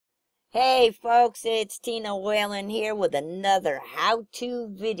Hey folks, it's Tina Whalen here with another how-to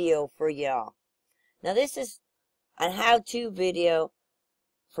video for y'all. Now this is a how-to video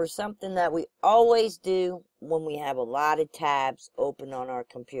for something that we always do when we have a lot of tabs open on our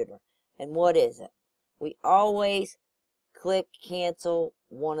computer. And what is it? We always click cancel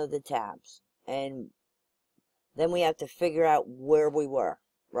one of the tabs. And then we have to figure out where we were,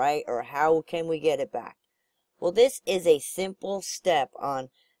 right? Or how can we get it back? Well, this is a simple step on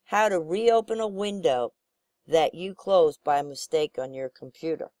how to reopen a window that you closed by mistake on your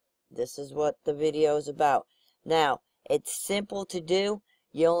computer. This is what the video is about. Now, it's simple to do.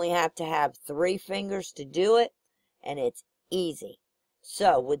 You only have to have 3 fingers to do it, and it's easy.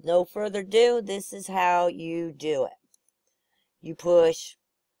 So, with no further ado, this is how you do it. You push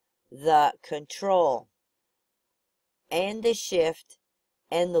the Control and the Shift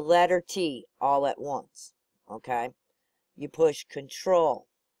and the letter T all at once. Okay? You push Control,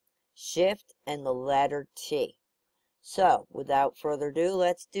 Shift, and the letter T. So, without further ado,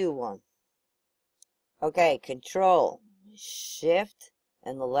 let's do one. Okay, Control, Shift,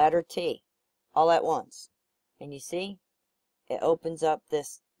 and the letter T, all at once. And you see, it opens up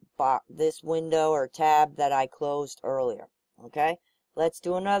this window or tab that I closed earlier. Okay, let's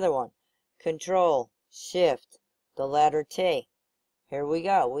do another one. Control, Shift, the letter T. Here we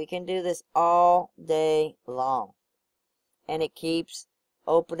go. We can do this all day long. And it keeps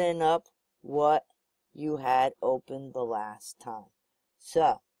opening up what you had opened the last time.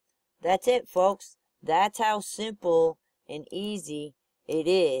 So, that's it, folks. That's how simple and easy it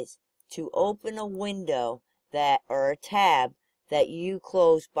is to open a window or a tab that you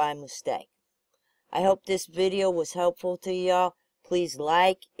closed by mistake. I hope this video was helpful to y'all. Please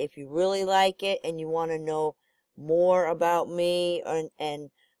like if you really like it and you want to know more about me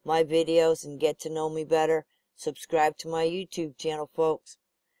and my videos and get to know me better. Subscribe to my YouTube channel, folks.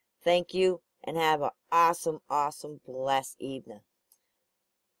 Thank you, and have an awesome, blessed evening.